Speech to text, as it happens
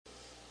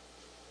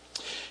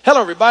Hello,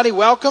 everybody.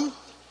 Welcome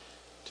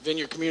to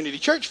Vineyard Community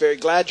Church. Very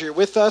glad you're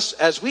with us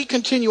as we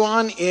continue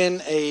on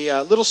in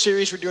a little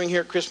series we're doing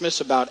here at Christmas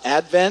about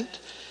Advent.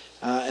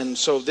 And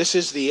so this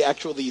is the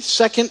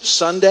second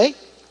Sunday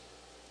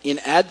in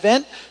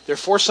Advent. There are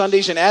 4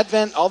 Sundays in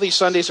Advent. All these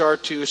Sundays are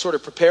to sort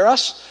of prepare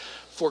us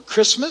for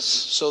Christmas.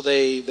 So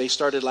they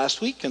started last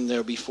week, and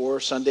there'll be 4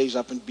 Sundays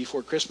up and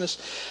before Christmas.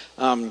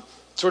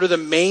 Sort of the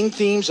main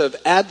themes of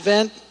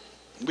Advent.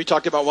 We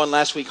talked about one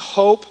last week: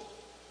 hope,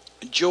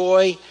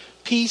 joy,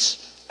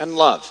 peace, and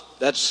love.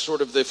 That's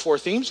sort of the 4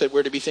 themes that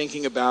we're to be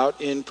thinking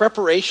about in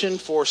preparation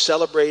for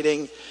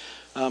celebrating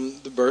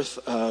the birth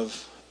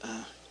of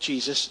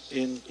Jesus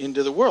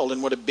into the world,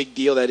 and what a big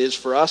deal that is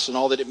for us and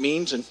all that it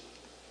means. And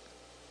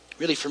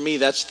really, for me,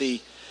 that's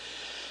the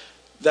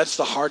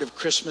heart of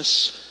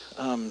Christmas.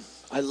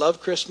 I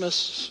love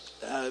Christmas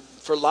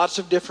for lots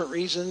of different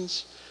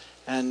reasons.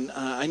 And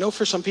I know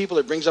for some people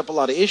it brings up a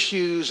lot of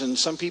issues, and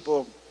some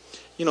people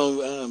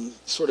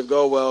sort of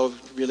go, well,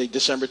 really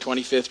December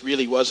 25th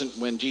really wasn't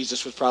when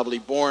Jesus was probably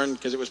born,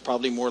 because it was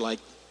probably more like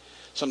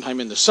sometime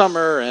in the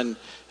summer, and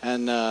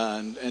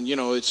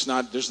it's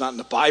not, there's not in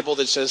the Bible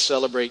that says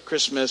celebrate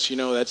Christmas,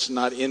 that's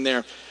not in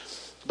there.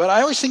 But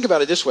I always think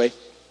about it this way: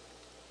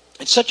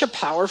 it's such a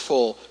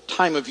powerful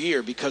time of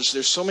year because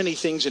there's so many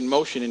things in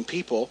motion in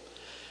people,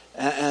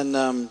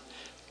 and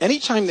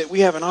anytime that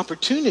we have an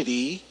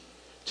opportunity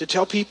to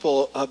tell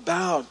people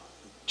about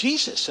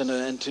Jesus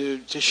and to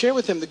share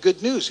with them the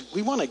good news,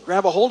 we want to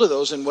grab a hold of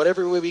those in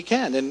whatever way we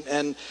can.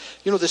 And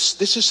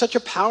this is such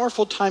a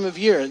powerful time of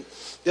year. And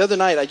the other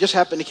night, I just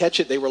happened to catch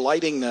it. They were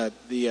lighting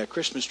the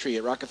Christmas tree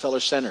at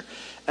Rockefeller Center.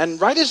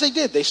 And right as they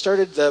did, they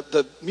started,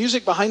 the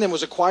music behind them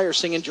was a choir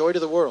singing "Joy to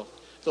the World,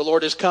 the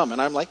Lord has come."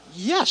 And I'm like,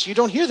 yes, you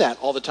don't hear that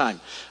all the time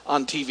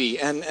on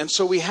TV. And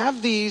so we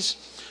have these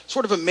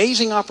sort of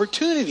amazing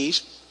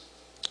opportunities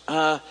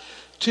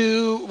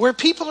to where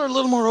people are a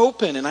little more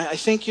open. And I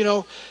think,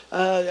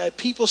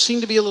 people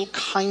seem to be a little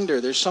kinder.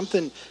 There's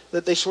something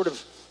that they sort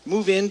of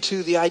move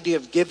into the idea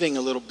of giving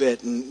a little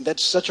bit. And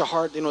that's such a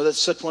hard,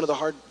 that's such one of the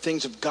hard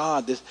things of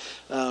God. That,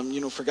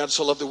 for God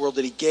so loved the world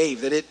that he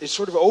gave, that it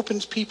sort of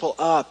opens people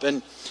up.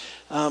 And,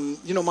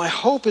 my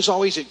hope is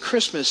always at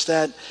Christmas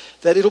that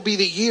it'll be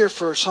the year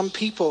for some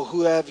people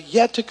who have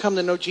yet to come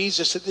to know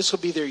Jesus, that this will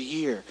be their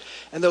year.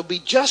 And there'll be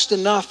just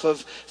enough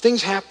of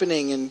things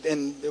happening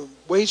and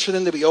ways for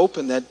them to be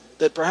open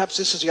that perhaps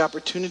this is the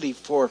opportunity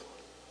for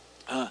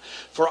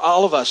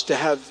all of us to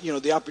have,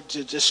 the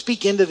opportunity to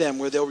speak into them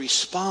where they'll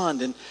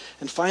respond and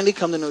finally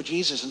come to know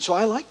Jesus. And so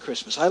I like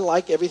Christmas. I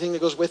like everything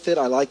that goes with it.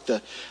 I like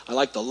the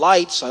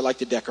lights. I like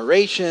the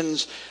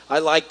decorations. I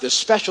like the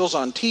specials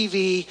on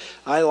TV.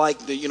 I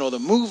like the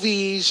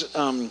movies.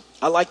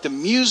 I like the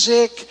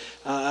music.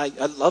 I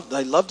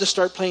love to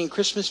start playing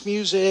Christmas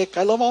music.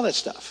 I love all that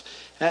stuff.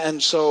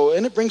 And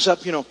it brings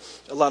up, a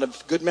lot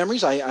of good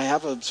memories. I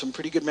have some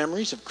pretty good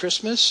memories of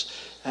Christmas,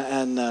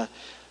 and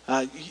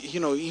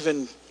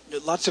even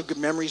lots of good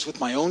memories with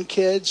my own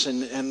kids,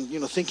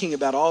 and thinking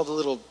about all the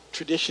little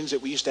traditions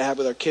that we used to have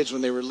with our kids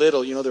when they were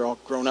little. They're all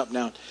grown up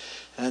now,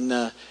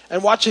 and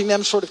watching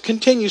them sort of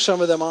continue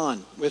some of them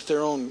on with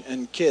their own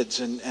and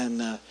kids,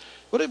 and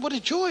what a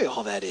joy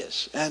all that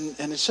is, and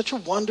it's such a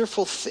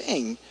wonderful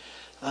thing,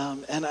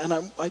 and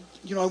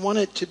I want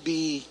it to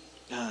be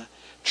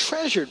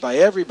treasured by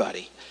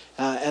everybody,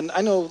 and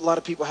I know a lot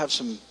of people have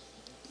some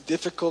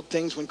difficult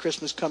things when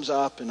Christmas comes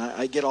up, and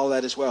I get all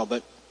that as well,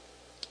 but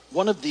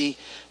one of these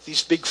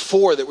big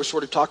 4 that we're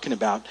sort of talking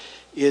about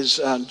is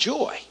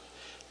joy.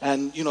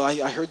 And,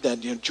 I heard that,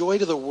 joy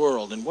to the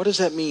world. And what does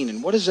that mean?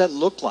 And what does that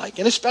look like?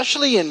 And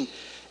especially in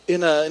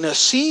a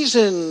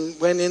season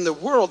when in the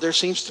world there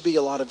seems to be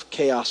a lot of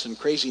chaos and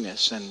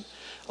craziness and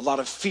a lot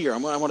of fear. I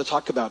want to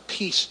talk about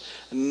peace.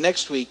 And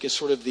next week is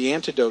sort of the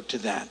antidote to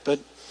that. But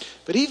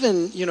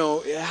even,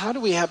 how do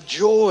we have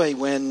joy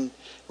when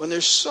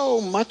there's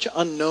so much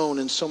unknown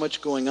and so much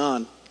going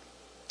on?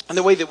 And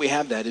the way that we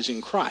have that is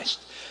in Christ.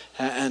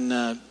 And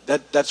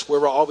that's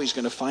where we're always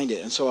going to find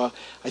it. And so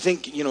I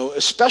think,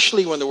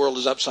 especially when the world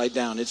is upside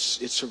down,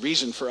 it's a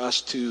reason for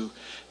us to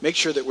make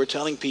sure that we're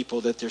telling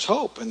people that there's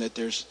hope and that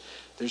there's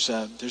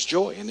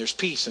joy and there's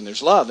peace and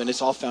there's love, and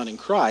it's all found in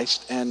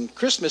Christ. And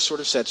Christmas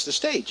sort of sets the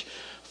stage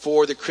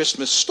for the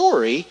Christmas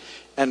story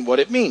and what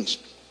it means.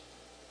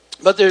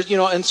 But there's,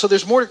 and so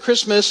there's more to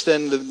Christmas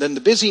than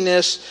the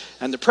busyness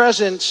and the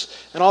presents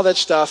and all that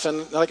stuff.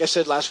 And like I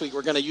said last week,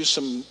 we're going to use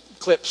some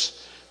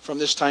clips from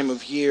this time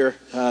of year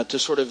to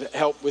sort of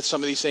help with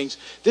some of these things.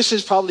 This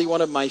is probably one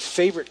of my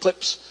favorite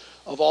clips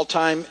of all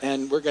time,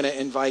 and we're going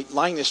to invite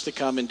Linus to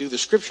come and do the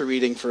scripture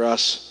reading for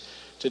us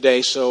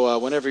today. So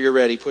whenever you're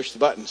ready, push the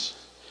buttons.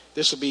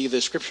 This will be the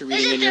scripture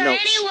reading in your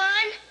notes. Isn't there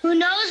anyone who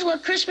knows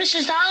what Christmas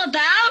is all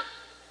about?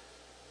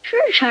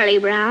 Sure, Charlie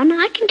Brown.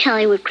 I can tell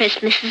you what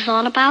Christmas is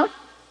all about.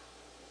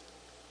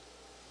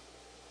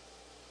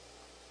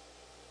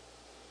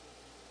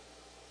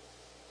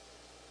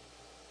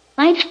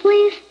 Lights,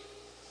 please.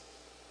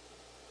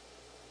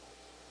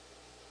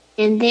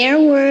 And there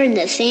were in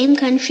the same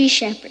country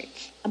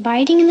shepherds,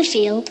 abiding in the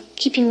field,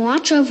 keeping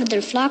watch over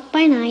their flock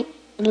by night,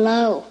 And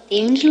lo, the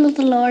angel of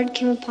the Lord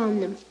came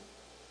upon them.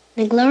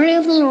 And the glory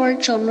of the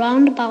Lord shone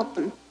round about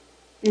them.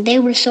 And they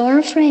were sore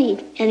afraid.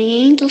 And the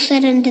angel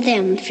said unto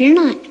them, Fear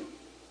not.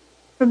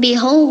 For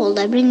behold,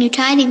 I bring you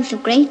tidings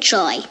of great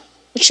joy,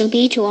 which shall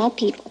be to all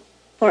people.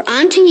 For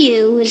unto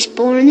you is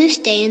born this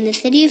day in the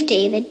city of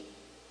David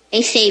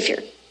a Savior,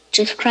 which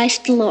is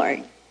Christ the Lord.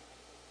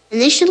 And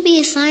this shall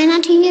be a sign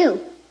unto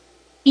you.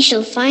 Ye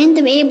shall find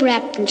the babe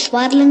wrapped in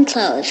swaddling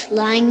clothes,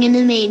 lying in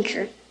a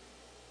manger.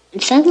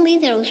 And suddenly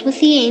there was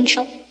with the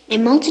angel a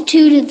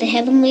multitude of the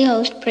heavenly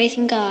host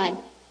praising God,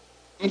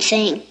 and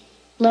saying,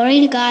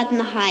 Glory to God in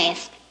the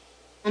highest,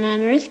 and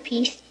on earth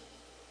peace,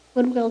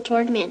 goodwill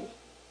toward men.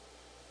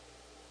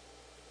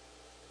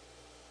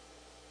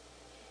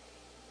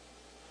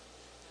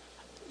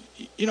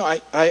 You know,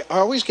 I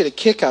always get a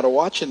kick out of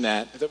watching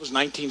that. That was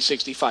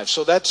 1965.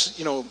 So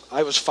that's,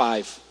 I was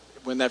 5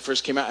 when that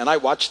first came out. And I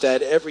watched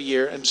that every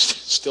year and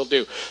still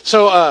do.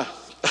 So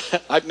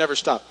I've never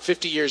stopped.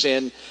 50 years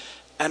in.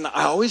 And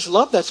I always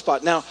loved that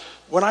spot. Now,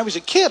 when I was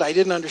a kid, I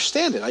didn't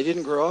understand it. I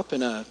didn't grow up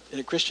in a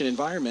Christian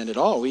environment at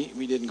all.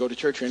 We didn't go to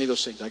church or any of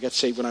those things. I got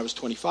saved when I was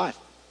 25.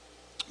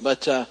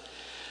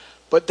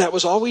 But that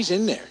was always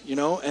in there,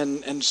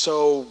 and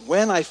so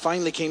when I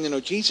finally came to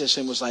know Jesus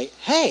and was like,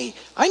 hey,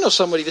 I know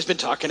somebody that's been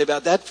talking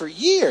about that for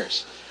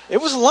years.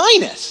 It was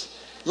Linus.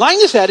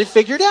 Linus had it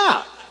figured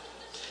out.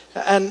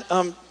 And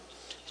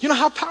you know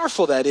how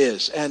powerful that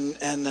is. And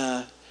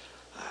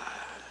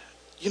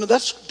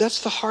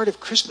that's the heart of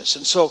Christmas.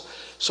 And so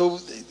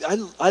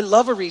I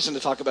love a reason to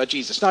talk about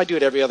Jesus. Now I do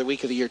it every other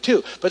week of the year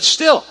too. But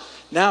still,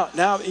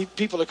 Now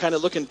people are kind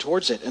of looking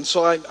towards it. And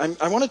so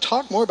I want to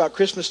talk more about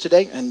Christmas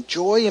today and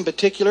joy in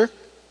particular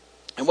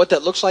and what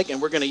that looks like.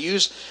 And we're going to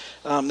use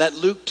that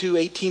Luke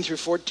 2:18 through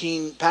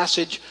 14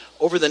 passage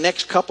over the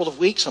next couple of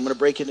weeks. I'm going to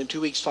break it into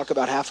 2 weeks, talk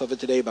about half of it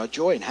today about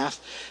joy and half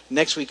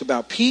next week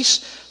about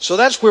peace. So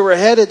that's where we're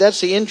headed. That's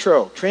the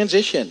intro.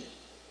 Transition.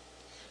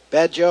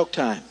 Bad joke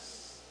time.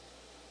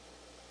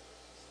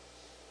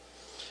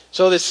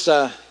 So this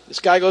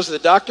guy goes to the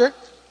doctor.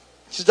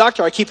 He says,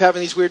 Doctor, I keep having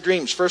these weird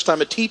dreams. First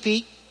I'm a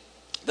teepee,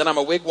 then I'm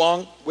a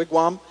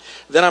wigwam,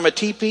 then I'm a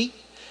teepee,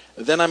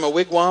 then I'm a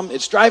wigwam.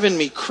 It's driving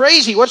me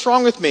crazy. What's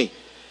wrong with me?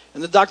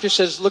 And the doctor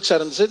looks at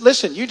him and says,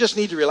 listen, you just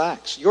need to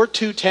relax. You're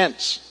too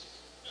tense.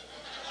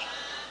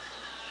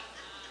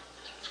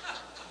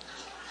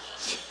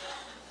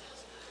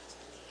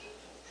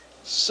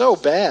 So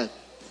bad.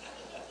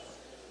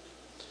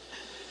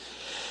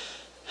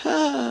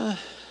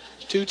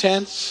 Too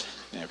tense.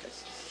 Okay.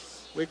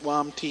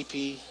 Wigwam,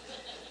 teepee.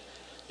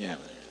 Yeah,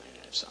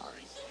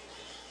 sorry.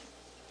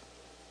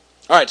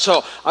 All right,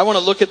 so I want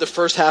to look at the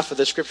first half of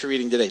the scripture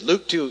reading today.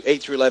 Luke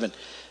 2:8 through 11.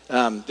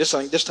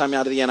 This time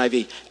out of the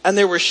NIV. And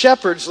there were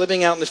shepherds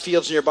living out in the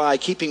fields nearby,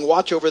 keeping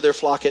watch over their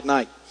flock at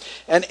night.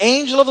 An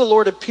angel of the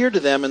Lord appeared to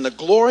them, and the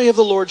glory of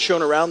the Lord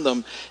shone around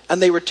them,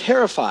 and they were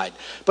terrified.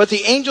 But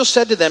the angel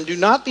said to them, Do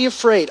not be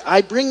afraid.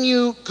 I bring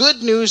you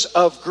good news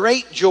of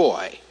great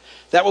joy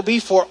that will be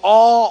for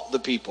all the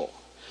people.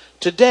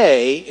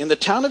 Today, in the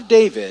town of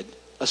David,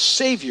 a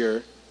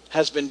Savior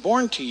has been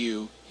born to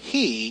you.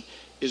 He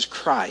is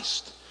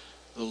Christ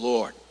the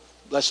Lord.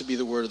 Blessed be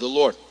the word of the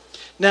Lord.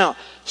 Now,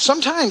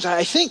 sometimes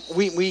I think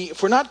we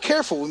if we're not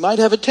careful, we might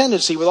have a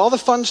tendency with all the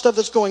fun stuff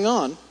that's going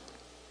on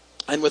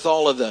and with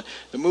all of the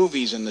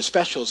movies and the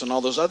specials and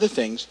all those other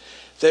things,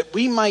 that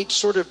we might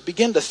sort of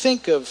begin to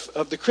think of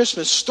the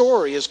Christmas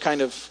story as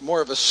kind of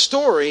more of a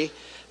story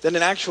than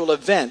an actual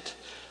event.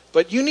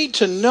 But you need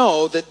to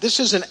know that this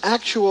is an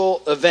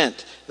actual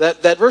event.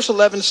 That verse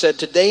 11 said,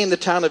 Today in the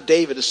town of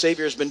David, a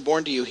Savior has been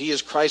born to you. He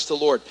is Christ the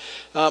Lord.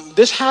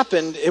 This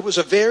happened, it was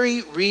a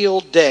very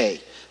real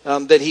day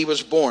that he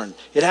was born.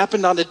 It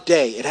happened on a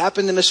day. It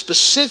happened in a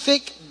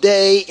specific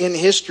day in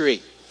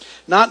history.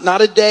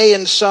 Not a day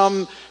in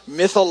some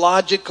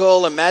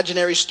mythological,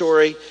 imaginary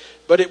story,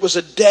 but it was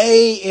a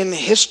day in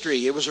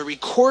history. It was a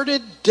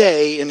recorded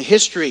day in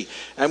history.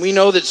 And we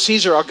know that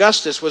Caesar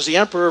Augustus was the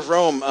emperor of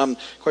Rome.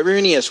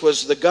 Quirinius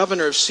was the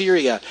governor of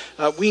Syria.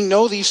 We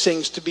know these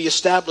things to be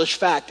established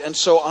fact. And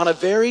so on a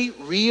very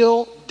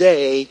real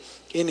day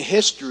in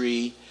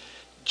history,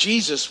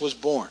 Jesus was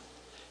born.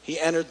 He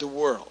entered the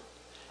world.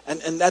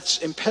 And that's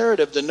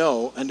imperative to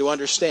know and to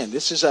understand.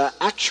 This is an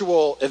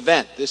actual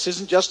event. This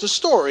isn't just a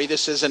story.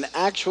 This is an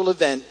actual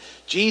event.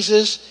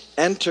 Jesus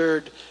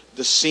entered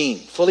the scene.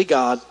 Fully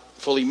God,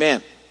 fully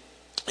man.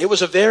 It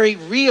was a very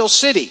real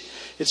city.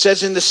 It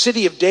says in the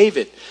city of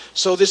David.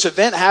 So this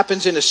event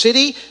happens in a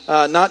city,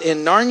 not in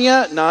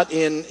Narnia, not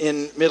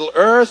in Middle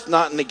Earth,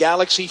 not in the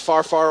galaxy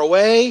far, far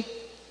away.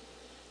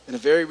 In a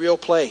very real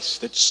place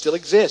that still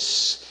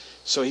exists.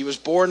 So he was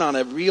born on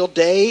a real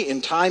day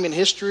in time and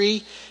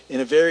history,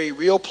 in a very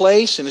real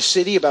place, in a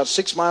city about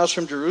 6 miles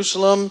from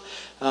Jerusalem.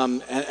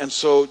 And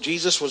so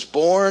Jesus was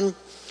born,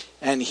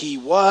 and he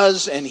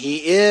was, and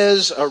he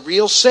is a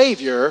real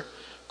Savior,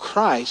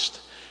 Christ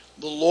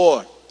the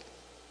Lord.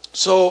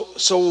 So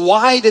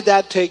why did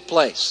that take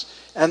place?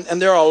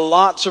 And there are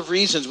lots of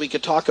reasons we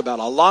could talk about.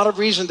 A lot of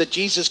reasons that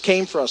Jesus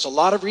came for us. A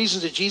lot of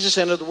reasons that Jesus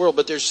entered the world.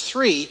 But there's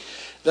 3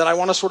 that I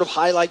want to sort of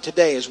highlight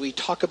today as we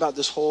talk about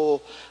this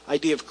whole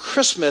idea of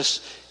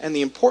Christmas and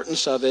the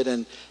importance of it,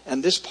 and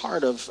this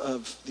part of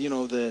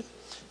the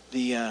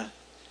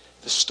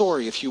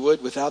story, if you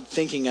would, without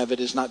thinking of it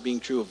as not being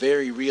true, a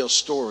very real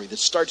story that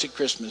starts at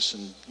Christmas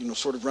and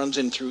sort of runs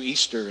in through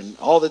Easter and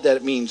all that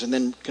it means, and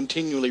then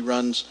continually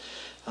runs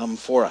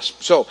for us.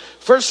 So,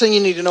 first thing you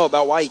need to know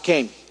about why he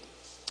came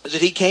is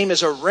that he came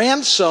as a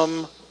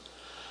ransom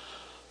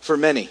for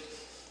many.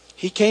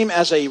 He came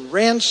as a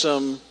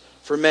ransom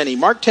for many.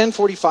 Mark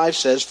 10:45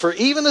 says, "For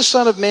even the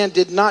Son of Man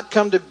did not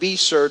come to be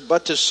served,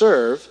 but to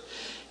serve,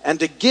 and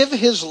to give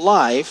his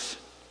life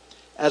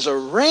as a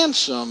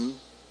ransom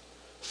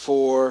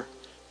for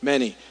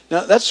many."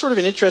 Now, that's sort of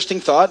an interesting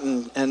thought,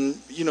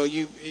 and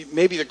you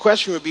maybe the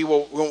question would be,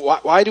 well,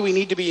 why do we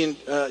need to be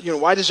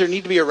why does there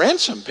need to be a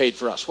ransom paid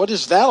for us? What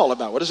is that all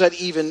about? What does that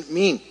even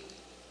mean?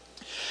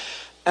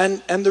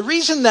 And the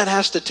reason that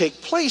has to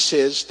take place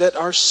is that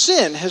our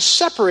sin has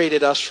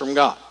separated us from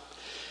God.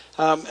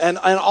 And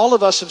all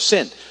of us have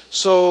sinned.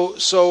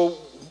 So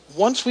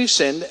once we've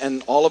sinned,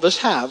 and all of us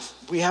have,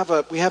 we have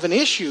an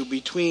issue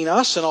between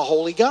us and a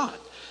holy God,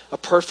 a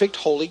perfect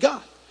holy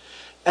God.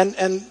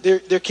 And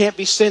there can't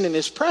be sin in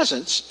his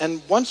presence.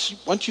 And once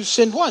you've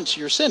sinned once,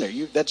 you're a sinner.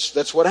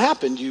 That's what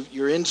happened.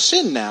 You're in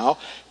sin now,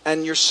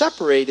 and you're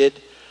separated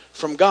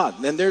from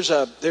God. And there's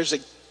a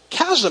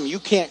chasm you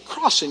can't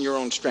cross in your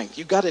own strength.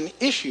 You've got an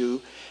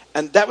issue,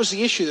 and that was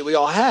the issue that we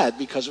all had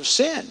because of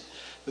sin.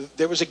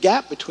 There was a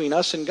gap between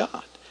us and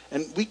God,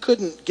 and we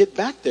couldn't get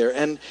back there.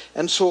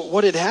 And so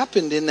what had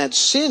happened in that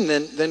sin,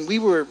 then we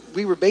were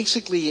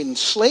basically in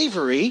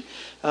slavery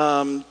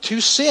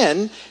to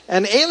sin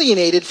and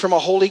alienated from a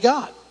holy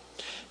God.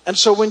 And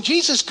so when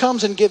Jesus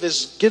comes and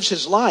gives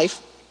his life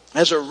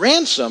as a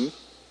ransom,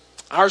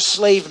 our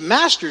slave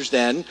masters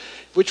then,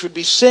 which would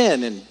be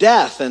sin and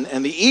death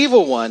and the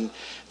evil one,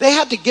 they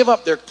had to give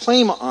up their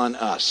claim on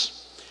us.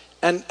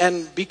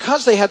 And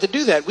because they had to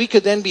do that, we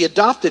could then be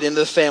adopted into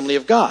the family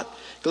of God.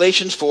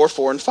 Galatians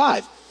 4 and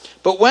 5.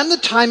 "But when the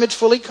time had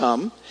fully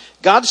come,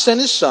 God sent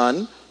his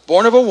Son,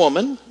 born of a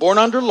woman, born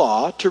under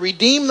law, to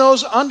redeem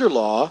those under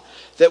law,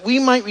 that we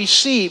might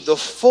receive the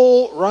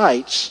full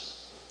rights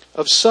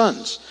of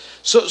sons."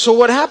 So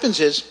what happens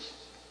is,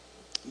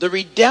 the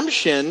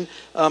redemption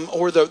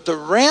or the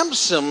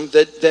ransom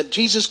that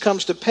Jesus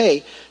comes to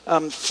pay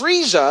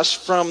frees us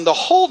from the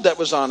hold that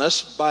was on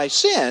us by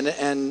sin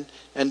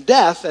and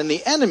death and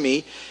the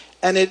enemy,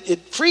 and it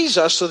frees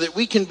us so that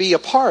we can be a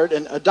part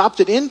and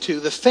adopted into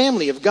the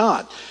family of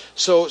God.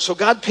 So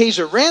God pays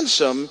a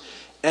ransom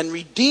and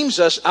redeems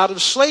us out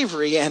of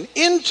slavery and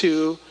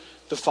into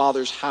the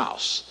Father's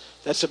house.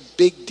 That's a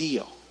big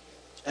deal.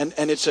 And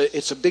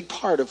it's a big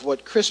part of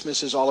what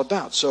Christmas is all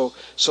about. So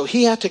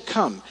he had to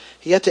come.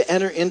 He had to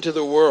enter into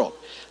the world.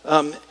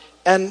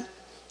 And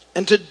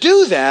to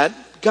do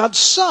that, God's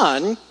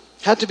Son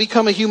had to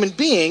become a human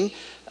being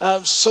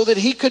so that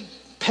he could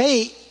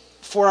pay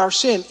for our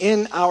sin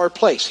in our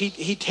place.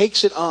 He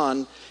takes it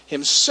on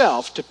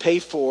himself to pay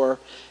for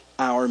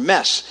our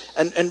mess.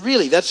 And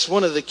really, that's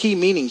one of the key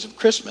meanings of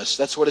Christmas.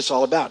 That's what it's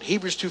all about.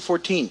 Hebrews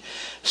 2:14.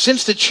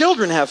 "Since the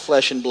children have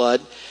flesh and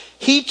blood,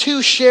 he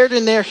too shared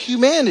in their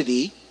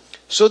humanity,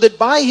 so that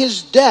by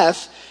his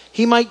death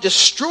he might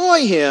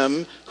destroy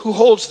him who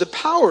holds the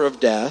power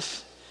of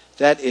death,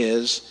 that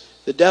is,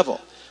 the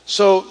devil."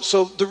 So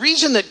the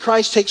reason that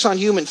Christ takes on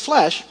human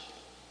flesh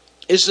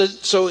is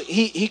that so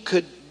he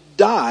could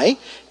die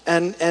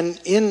and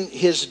in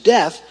his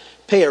death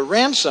pay a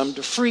ransom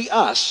to free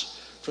us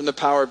from the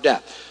power of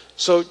death.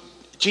 So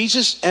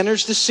Jesus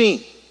enters the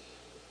scene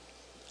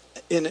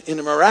in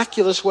a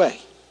miraculous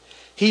way.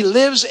 He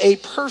lives a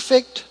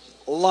perfect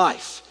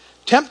life.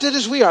 Tempted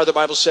as we are, the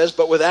Bible says,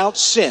 but without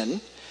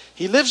sin.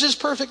 He lives his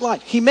perfect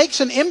life. He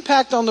makes an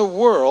impact on the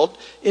world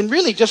in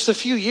really just a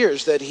few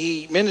years that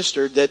he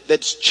ministered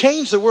that's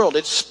changed the world.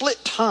 It's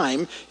split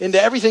time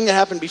into everything that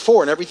happened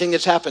before and everything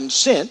that's happened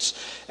since.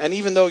 And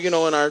even though, in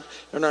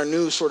our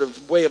new sort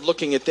of way of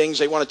looking at things,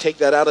 they want to take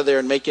that out of there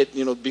and make it,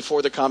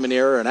 before the common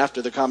era and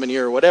after the common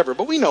era or whatever.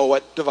 But we know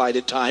what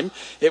divided time.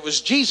 It was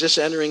Jesus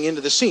entering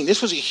into the scene.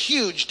 This was a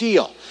huge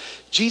deal.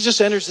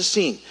 Jesus enters the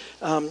scene,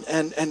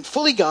 and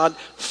fully God,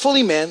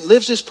 fully man,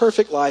 lives his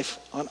perfect life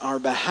on our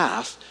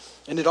behalf.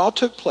 And it all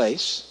took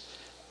place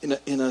in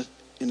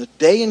a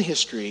day in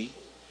history,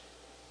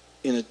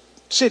 in a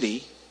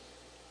city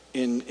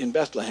in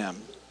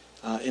Bethlehem,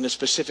 in a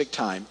specific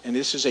time. And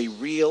this is a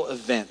real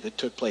event that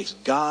took place.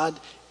 God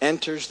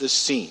enters the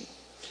scene.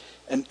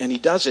 And he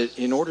does it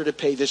in order to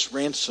pay this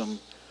ransom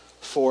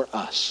for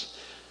us.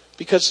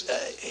 Because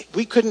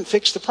we couldn't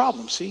fix the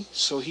problem, see?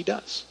 So he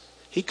does.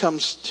 He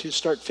comes to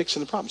start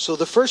fixing the problem. So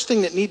the first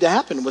thing that needed to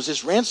happen was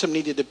this ransom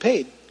needed to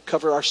pay,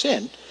 cover our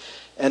sin,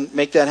 and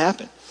make that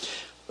happen.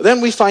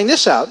 Then we find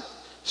this out.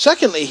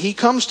 Secondly, he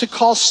comes to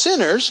call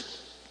sinners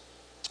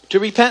to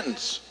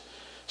repentance.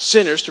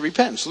 Sinners to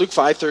repentance. Luke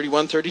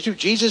 5:31-32.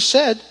 Jesus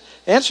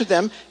answered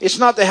them, "It's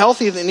not the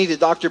healthy that need a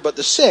doctor, but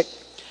the sick.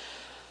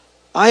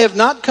 I have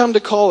not come to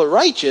call the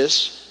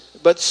righteous,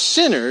 but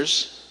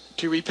sinners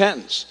to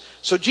repentance."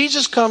 So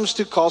Jesus comes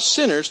to call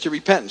sinners to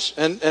repentance.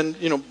 And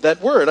you know,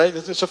 that word,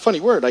 it's a funny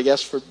word, I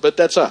guess, but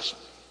that's us.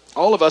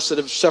 All of us that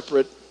have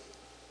separate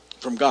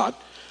from God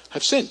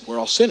have sinned. We're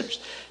all sinners.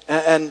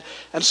 And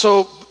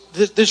so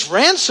this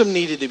ransom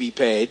needed to be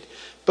paid.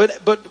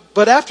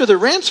 But after the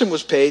ransom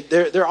was paid,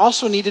 there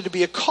also needed to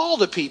be a call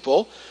to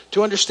people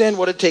to understand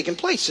what had taken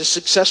place, a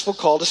successful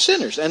call to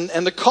sinners.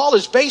 And the call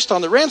is based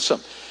on the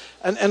ransom.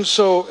 And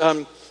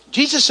so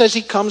Jesus says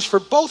he comes for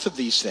both of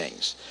these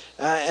things.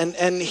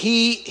 And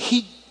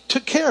he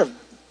took care of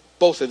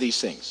both of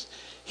these things.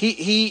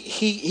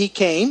 He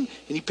came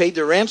and he paid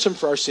the ransom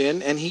for our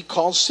sin, and he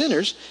calls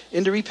sinners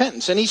into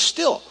repentance. And he's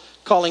still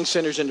calling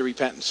sinners into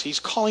repentance. He's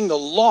calling the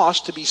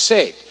lost to be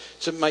saved.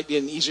 So it might be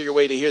an easier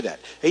way to hear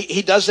that.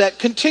 He does that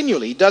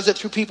continually. He does it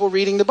through people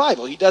reading the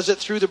Bible. He does it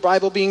through the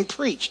Bible being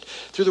preached,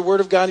 through the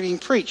Word of God being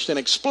preached and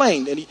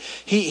explained. And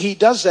he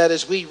does that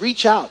as we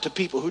reach out to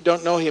people who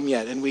don't know him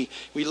yet. And we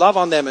love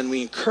on them and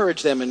we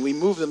encourage them and we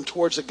move them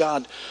towards a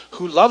God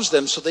who loves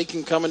them so they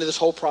can come into this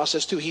whole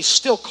process too. He's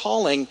still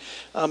calling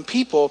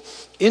people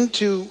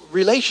into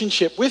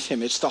relationship with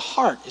him. It's the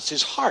heart. It's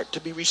his heart to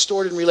be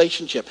restored in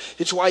relationship.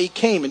 It's why he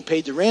came and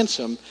paid the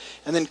ransom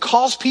and then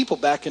calls people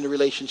back into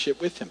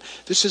relationship with him.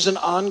 This is an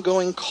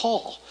ongoing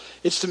call.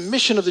 It's the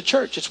mission of the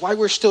church. It's why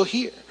we're still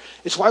here.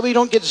 It's why we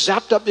don't get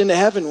zapped up into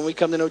heaven when we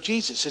come to know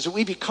Jesus. Is that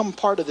we become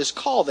part of this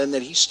call then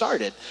that he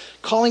started,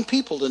 calling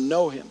people to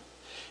know him.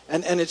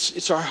 And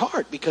it's our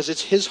heart because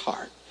it's his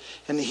heart.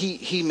 And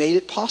he made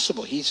it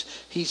possible.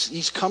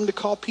 He's come to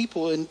call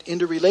people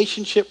into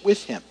relationship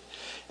with him.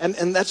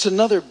 And that's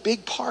another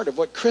big part of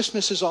what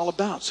Christmas is all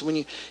about. So when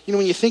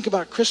you think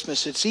about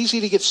Christmas, it's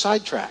easy to get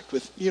sidetracked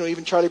with,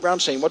 even Charlie Brown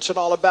saying, what's it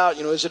all about?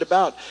 Is it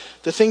about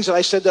the things that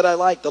I said that I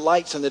like, the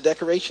lights and the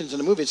decorations and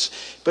the movies?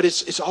 But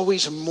it's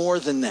always more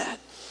than that.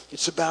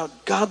 It's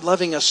about God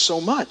loving us so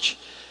much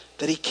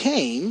that he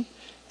came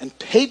and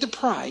paid the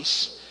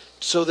price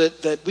so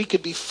that we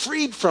could be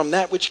freed from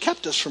that which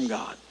kept us from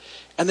God.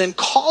 And then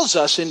calls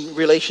us in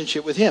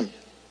relationship with him.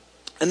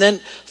 And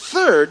then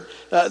third,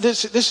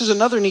 this is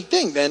another neat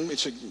thing then,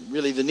 it's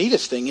really the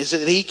neatest thing, is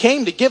that he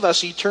came to give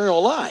us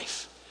eternal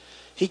life.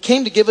 He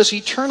came to give us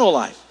eternal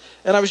life.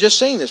 And I was just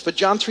saying this, but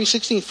John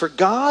 3:16, for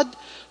God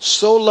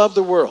so loved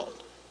the world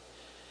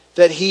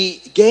that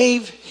he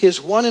gave his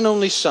one and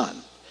only Son,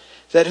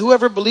 that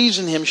whoever believes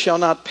in him shall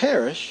not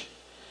perish,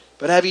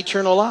 but have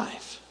eternal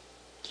life.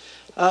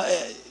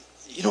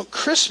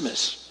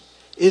 Christmas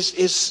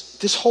is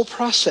this whole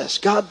process.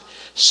 God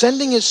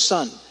sending his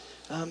Son,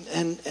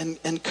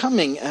 and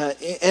coming,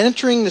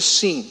 entering the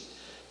scene,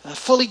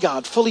 fully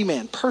God, fully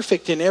man,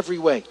 perfect in every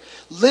way,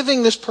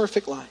 living this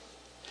perfect life,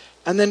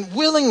 and then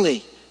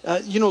willingly,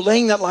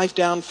 laying that life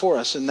down for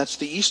us, and that's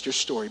the Easter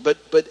story.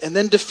 And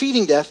then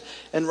defeating death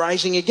and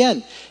rising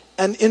again,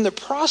 and in the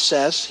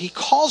process, he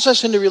calls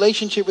us into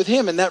relationship with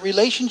him, and that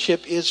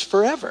relationship is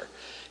forever.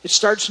 It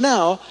starts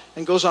now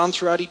and goes on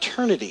throughout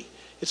eternity.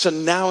 It's a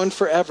now and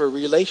forever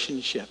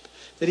relationship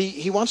that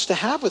he wants to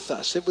have with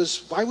us. It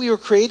was why we were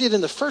created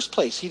in the first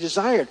place. He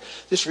desired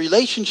this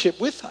relationship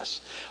with us.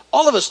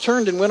 All of us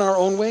turned and went our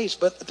own ways,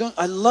 but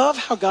I love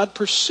how God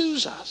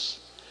pursues us.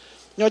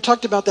 I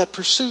talked about that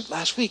pursuit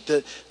last week,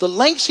 the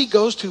lengths he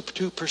goes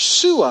to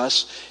pursue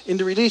us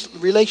into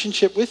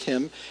relationship with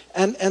him,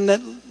 and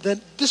that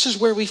this is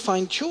where we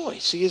find joy.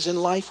 See, is in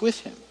life with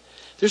him.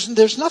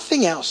 There's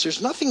nothing else.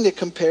 There's nothing that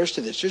compares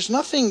to this. There's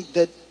nothing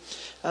that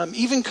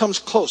even comes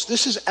close.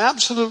 This is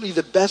absolutely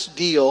the best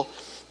deal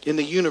in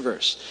the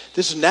universe.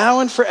 This now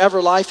and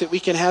forever life that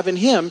we can have in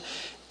him.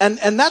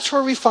 And that's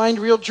where we find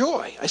real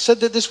joy. I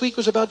said that this week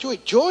was about joy.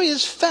 Joy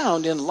is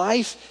found in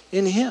life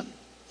in him.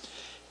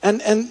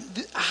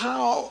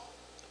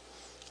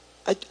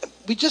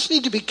 We just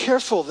need to be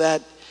careful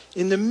that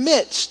in the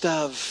midst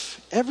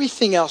of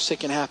everything else that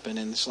can happen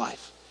in this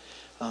life,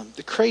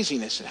 the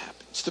craziness that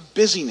happens, the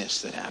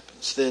busyness that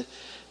happens, the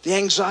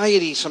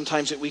anxiety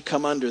sometimes that we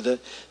come under, the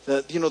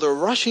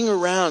rushing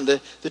around,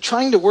 the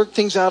trying to work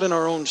things out in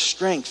our own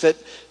strength,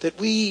 that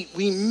we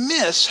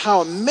miss how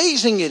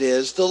amazing it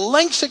is, the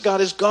lengths that God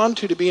has gone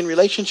to be in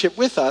relationship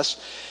with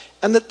us,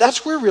 and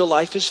that's where real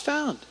life is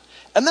found.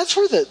 And that's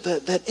where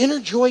that inner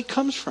joy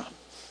comes from,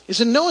 is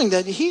in knowing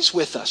that he's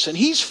with us and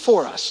he's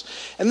for us.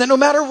 And that no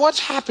matter what's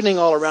happening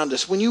all around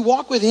us, when you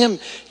walk with him,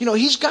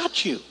 he's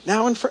got you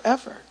now and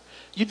forever.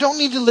 You don't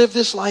need to live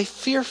this life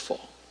fearful.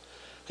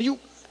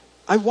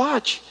 I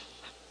watch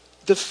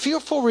the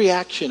fearful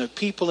reaction of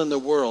people in the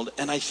world,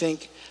 and I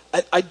think,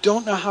 I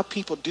don't know how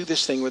people do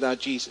this thing without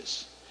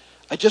Jesus.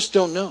 I just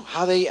don't know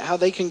how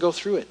they can go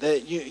through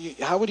it.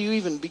 How would you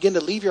even begin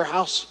to leave your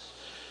house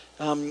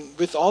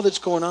with all that's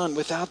going on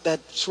without that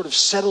sort of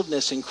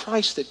settledness in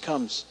Christ that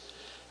comes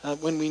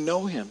when we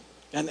know him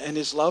and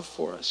his love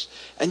for us?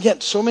 And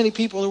yet so many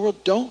people in the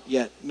world don't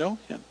yet know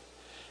him.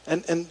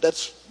 And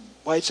that's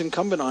why it's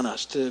incumbent on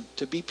us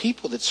to be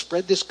people that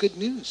spread this good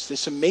news,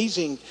 this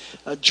amazing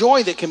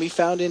joy that can be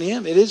found in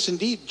him. It is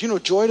indeed,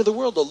 joy to the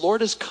world. The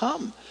Lord has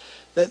come.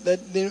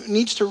 That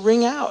needs to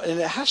ring out, and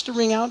it has to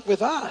ring out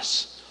with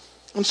us.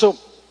 And so,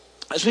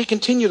 as we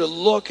continue to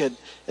look at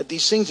at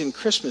these things in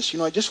Christmas,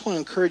 I just want to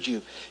encourage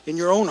you in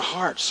your own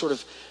heart, sort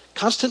of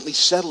constantly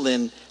settle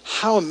in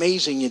how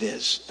amazing it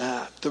is,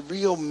 the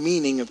real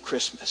meaning of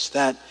Christmas,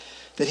 that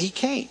he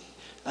came.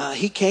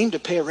 He came to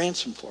pay a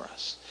ransom for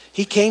us.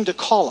 He came to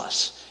call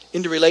us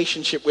into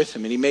relationship with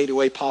him, and he made a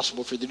way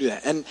possible for us to do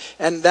that.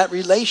 And that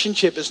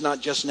relationship is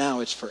not just now,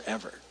 it's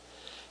forever.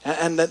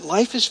 And that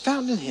life is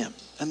found in him.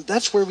 And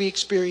that's where we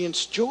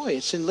experience joy.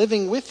 It's in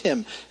living with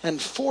him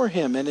and for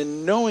him and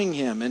in knowing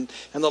him and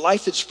the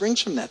life that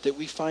springs from that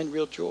we find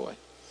real joy.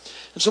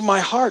 And so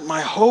my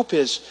hope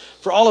is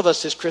for all of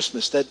us this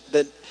Christmas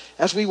that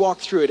as we walk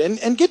through it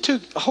and get to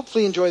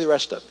hopefully enjoy the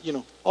rest of,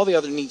 all the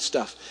other neat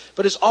stuff.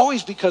 But it's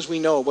always because we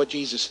know what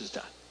Jesus has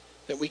done,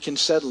 that we can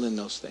settle in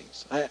those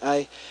things.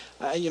 I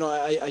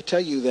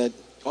tell you that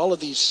all of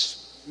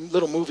these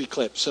little movie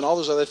clips and all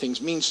those other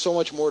things mean so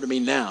much more to me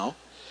now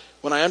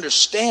when I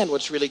understand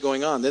what's really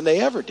going on than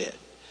they ever did.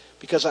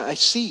 Because I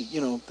see,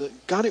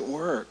 God at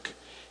work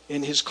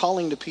in his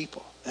calling to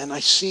people. And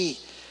I see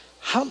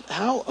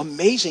how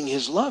amazing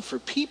his love for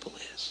people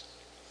is.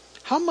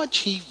 How much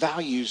he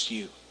values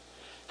you.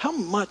 How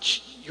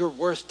much you're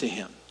worth to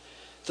him.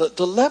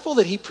 The level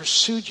that he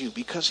pursued you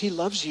because he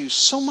loves you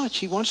so much.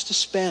 He wants to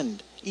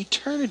spend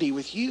eternity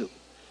with you.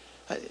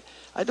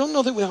 I don't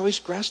know that we always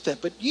grasp that,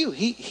 but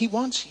he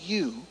wants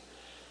you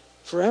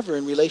forever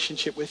in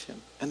relationship with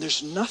him. And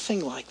there's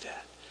nothing like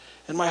that.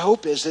 And my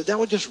hope is that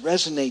will just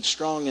resonate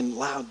strong and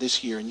loud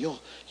this year, and you'll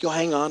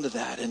hang on to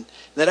that. And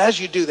that as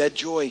you do, that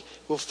joy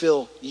will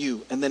fill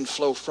you and then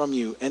flow from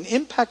you and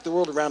impact the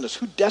world around us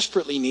who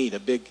desperately need a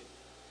big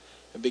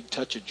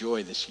touch of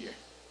joy this year.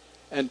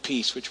 And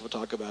peace, which we'll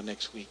talk about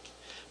next week.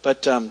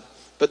 But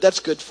that's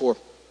good for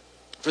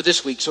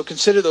this week. So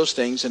consider those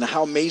things and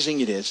how amazing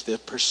it is. The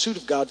pursuit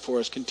of God for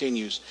us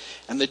continues.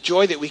 And the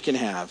joy that we can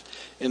have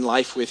in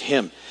life with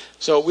him.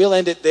 So we'll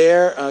end it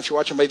there. If you're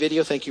watching my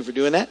video, thank you for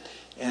doing that.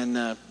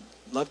 And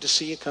love to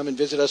see you. Come and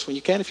visit us when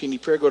you can. If you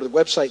need prayer, go to the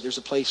website. There's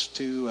a place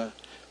to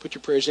put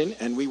your prayers in.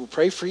 And we will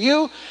pray for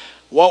you.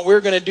 What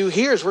we're going to do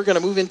here is we're going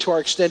to move into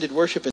our extended worship.